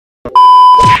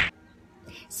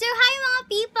So hi mga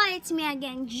people, it's me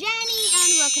again, Jenny,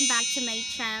 and welcome back to my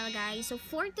channel, guys. So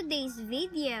for today's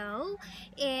video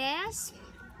is,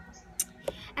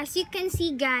 as you can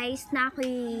see guys, na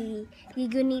ako'y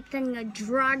gigunitan nga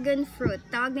dragon fruit.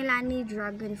 Tawag nila ni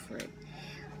dragon fruit.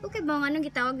 Okay ba, anong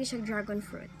gitawag di siya dragon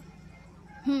fruit?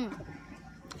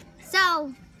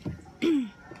 So,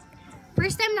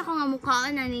 first time na ko nga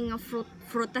mukhaan na nga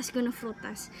frutas.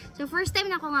 So first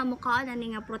time na ko nga mukhaan na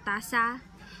nga prutasa.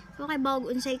 So kay bawag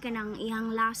unsay ka ng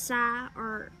iyang lasa,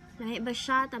 or lahi ba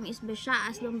siya, tamis ba siya,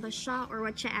 aslom ba siya, or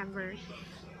whatsoever.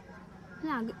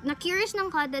 Na-curious nang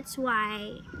ka, that's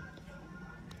why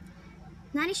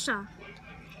nani siya.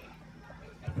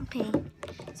 Okay.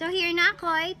 So here na ako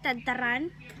ay tadtaran.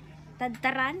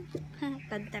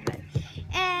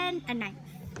 And a knife.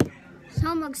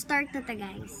 So mag-start na ta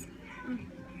guys.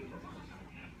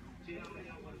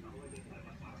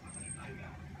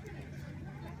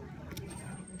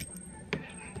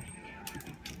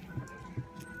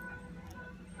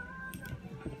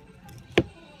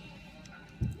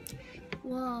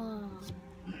 Wow.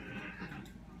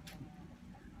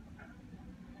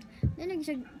 Dalag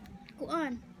siya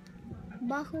kuan.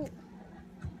 Baho.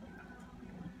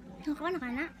 Nakawa na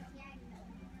ka na.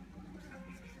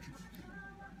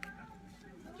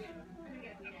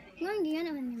 Hindi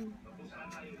nga naman yun.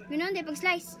 Ganoon, di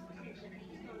pag-slice.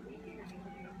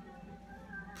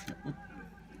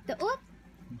 Taot?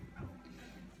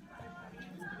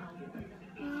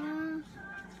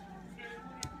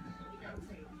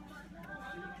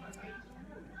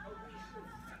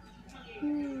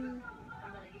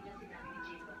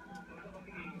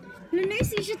 Lunay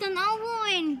siya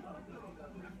tanawin.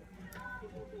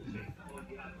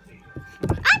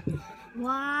 Ah!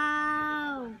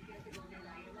 Wow!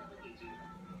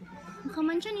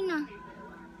 Nakamansya nina.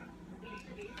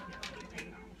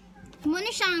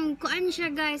 Muna siyang, kuan siya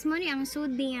guys, muna ang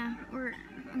sud niya, or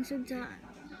ang sud sa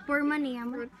forma niya.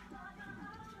 Or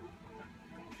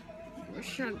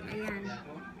siya, ayan.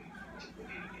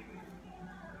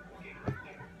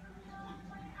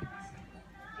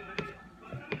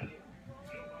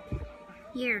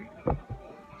 Here.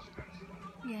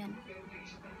 Ayan.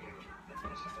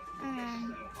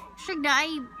 Siya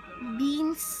ay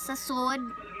beans sa sod.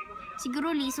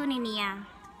 Siguro liso ni niya.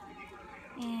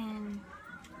 And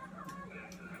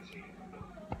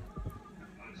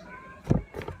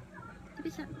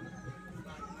bisa.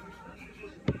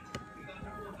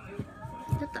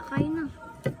 Tata kayo na.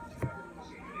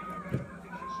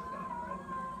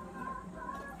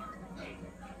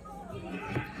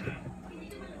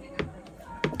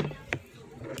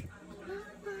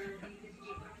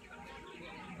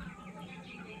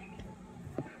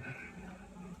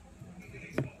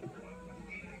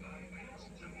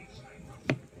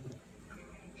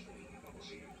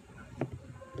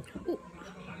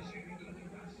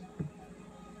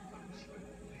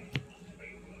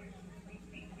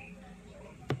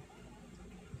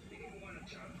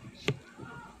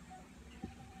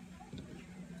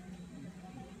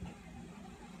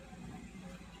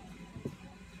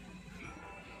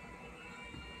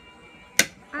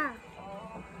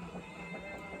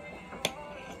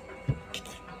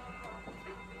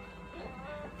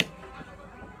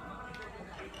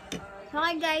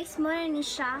 Okay guys, muna ni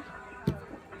siya.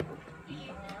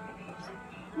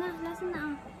 Na, lasa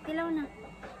na. Kilaw na.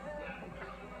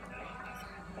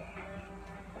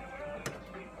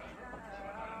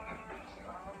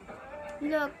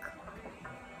 Look.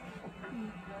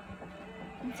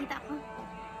 Nakita ko.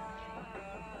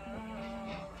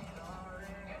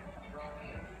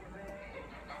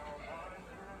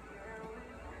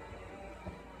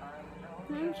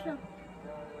 Ngayon siya.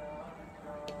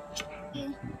 Okay.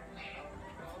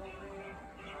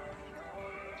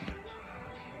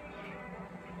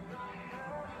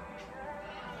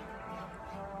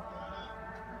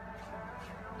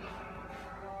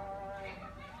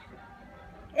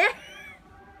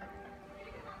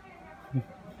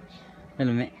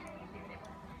 Malumi.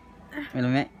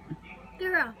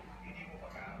 Tira.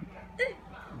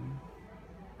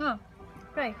 Oh,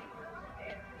 okay.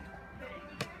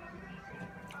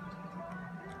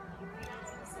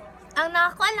 Ang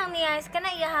nakakuha lang niya is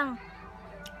kanayahang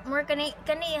more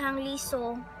kanayahang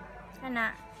liso.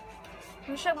 Kana.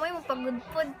 Masya mo yung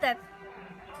pagudpod tat.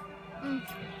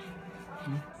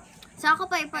 So ako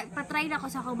pa-try na ko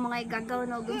sa akong mga igagaw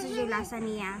no kung sa lasa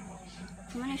niya.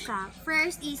 Ano siya?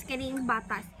 First is kaning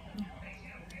batas.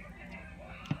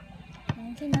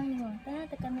 Ayan siya lang mo. Tara,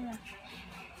 taka nila.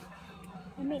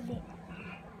 Amit di.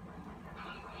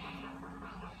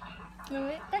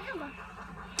 Taka ba?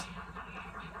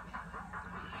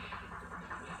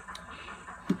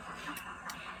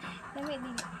 Amit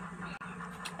di.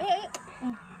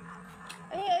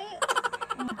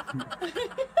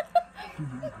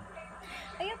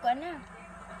 na.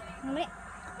 Mali.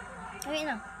 Ay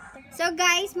na. So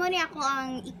guys, mo ni ako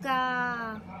ang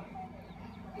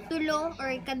tulo or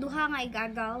ikaduha nga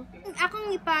igagaw.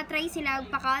 Akong ipa-try sila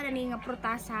pakaon ani nga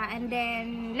prutasa and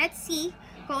then let's see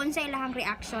kung unsa ilahang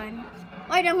reaction.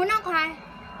 Oy, nanghuna ko ha.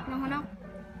 Nanghuna.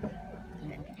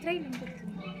 Try lang ko.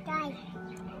 Try.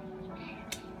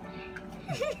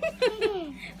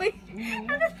 Uy.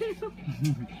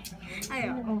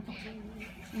 Ayo.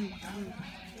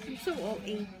 So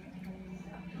OA.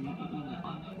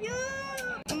 Yeah.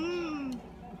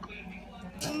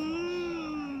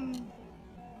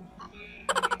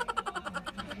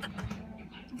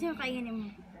 Sino kainin mo?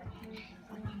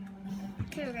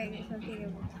 Sino kainin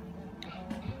mo?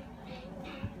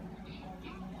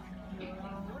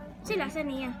 Sila, saan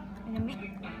niya? Anami?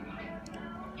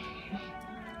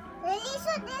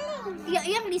 Liso dili.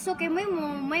 Yang liso kay may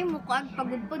mo kuag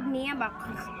pagudpod niya bak.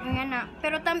 Nga na.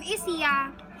 Pero tamis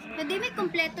siya. So di may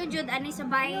kompleto jud ani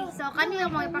sabay. So kanila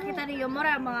mo ipakita niyo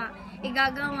mura mga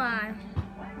igagaw nga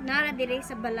nara dire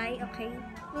sa balay, okay?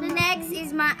 So next is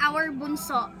our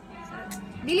bunso. So,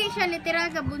 dili siya literal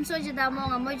ka bunso jud mo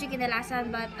nga mo jud kinalasan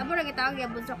but amo ra gitawag ya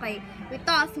bunso kay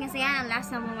witos nga siya ang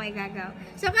last na mo may gagaw.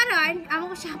 So karon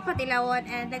amo ko siya patilawon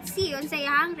and let's see unsa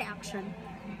iyang reaction.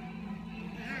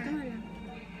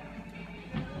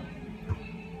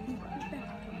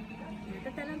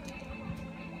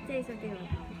 Say something.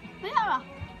 Wala ra.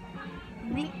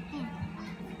 Ni.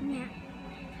 Niya.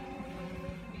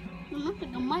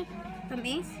 Tagamay.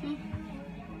 Tamis?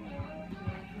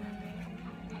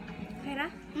 Kaya?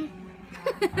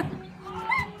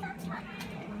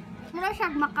 Mura siya,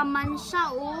 makaman siya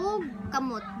o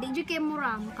kamot. Di dyan kayo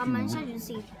mura, makaman siya dyan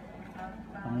si.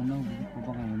 Pangunaw, ko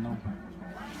ba pangunaw?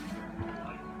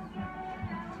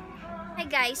 Hi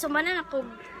guys, so manan ako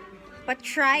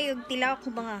pa-try og tilaw ko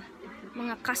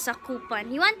mga kasakupan.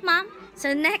 You want, ma'am?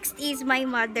 So next is my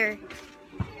mother.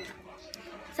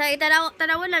 So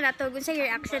tanaw lang nato kung sa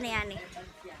reaction niya ni.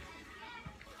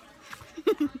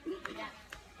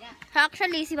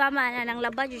 Actually si mama na lang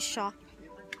laba jud siya.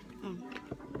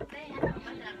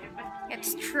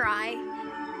 Let's try.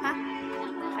 Ha?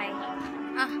 Okay.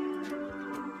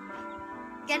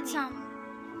 Get some.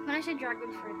 Mana siya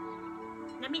dragon fruit.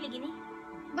 Nami lagi ni.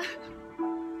 Ba?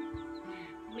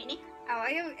 Mini? Oh,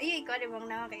 ayaw ikaw di mong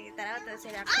naman kayo. Tara, ito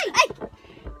sila. Ay! Ay!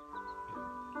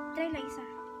 Try lang isa.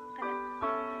 Kala.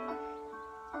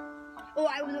 Oh,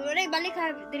 ay, wala. Balik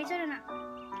ha. Diretso na na.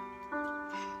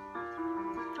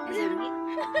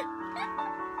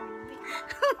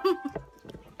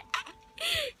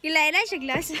 Kilay na siya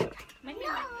glasa.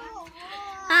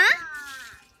 Ha?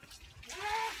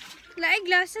 Kilay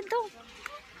glasa to.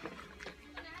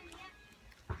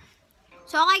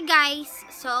 So, okay guys.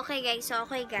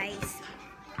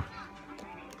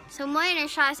 So, mo na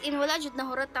siya. As in, wala jud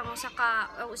nahurot ang usa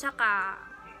ka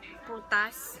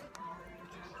prutas.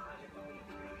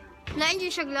 Lain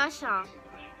dyan siya glasa.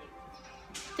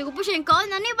 Tigo po siya yung kaon.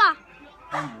 Ano ba?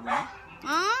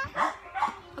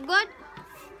 Agad?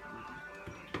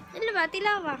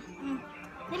 Tila ba?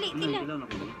 Dili.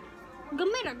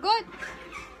 Gamay ra, agad.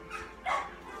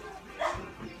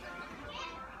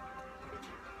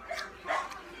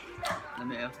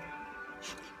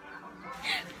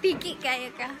 Piki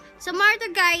kayo ka. So, Marta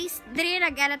guys, diri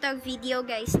nag-ana tong video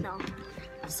guys, no?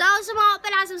 So, sa mga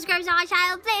pala subscribe sa aking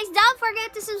channel, please don't forget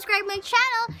to subscribe my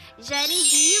channel, Jeany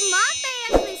Demapi,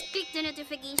 and please click the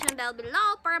notification bell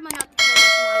below para ma-notify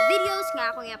sa mga videos nga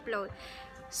akong i-upload.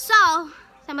 So,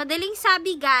 sa madaling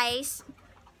sabi guys,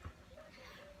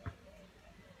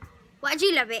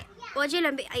 wajay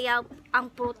labi ayaw ang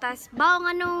prutas. Bao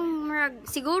nga nung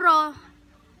siguro,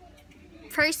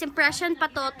 first impression pa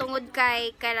to tungod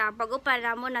kay kaya bago pa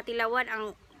na mo natilawan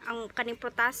ang kaning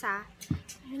prutasa.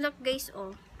 Look guys,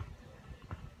 oh.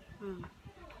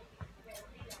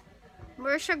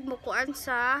 Mura siyag mukuan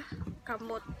sa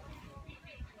kamot.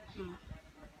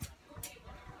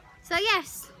 So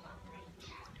yes.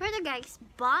 For the guys,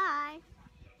 bye.